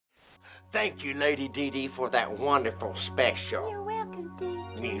Thank you, Lady Dee Dee, for that wonderful special. You're welcome,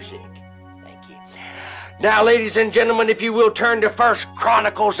 Deacon. Music. Thank you. Now, ladies and gentlemen, if you will turn to 1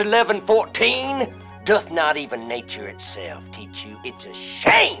 Chronicles 11:14. Doth not even nature itself teach you it's a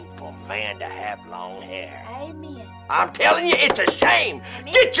shame for man to have long hair? Amen. I'm telling you, it's a shame.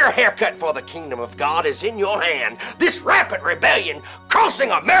 Amen. Get your hair cut, for the kingdom of God is in your hand. This rampant rebellion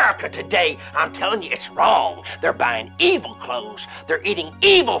crossing America today, I'm telling you, it's wrong. They're buying evil clothes. They're eating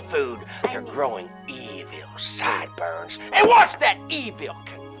evil food. They're Amen. growing evil sideburns. And what's that evil?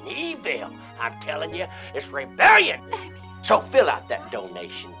 Evil. I'm telling you, it's rebellion. Amen. So fill out that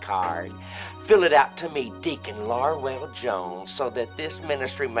donation card. Fill it out to me, Deacon Larwell Jones, so that this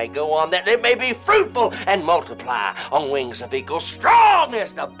ministry may go on, that it may be fruitful and multiply on wings of eagles, strong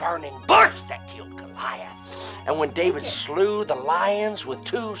as the burning bush that killed Goliath. And when David slew the lions with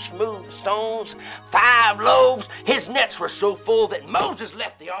 2 smooth stones, 5 loaves, his nets were so full that Moses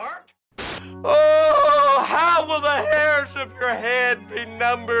left the ark. Oh, how will the hairs of your head be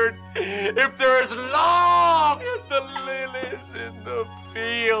numbered if they're as long as the lilies in the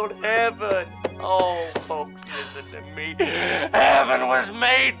field? Heaven, oh, folks, listen to me. Heaven was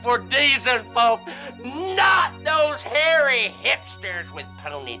made for decent folk, not those hairy hipsters with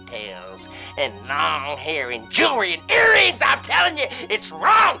ponytails and long hair and jewelry and earrings. I'm telling you, it's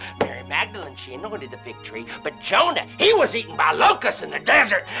wrong. Mary Magdalene, she anointed the fig tree, but Jonah, he was eaten by locusts in the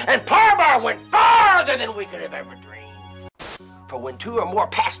desert, and Parbar went farther than we could have ever dreamed. For when 2 or more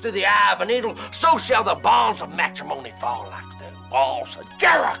pass through the eye of a needle, so shall the bonds of matrimony fall like the walls of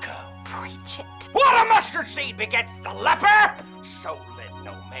Jericho. Preach it. What a mustard seed begets the leper, so let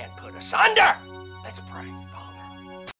no man put asunder. Let's pray.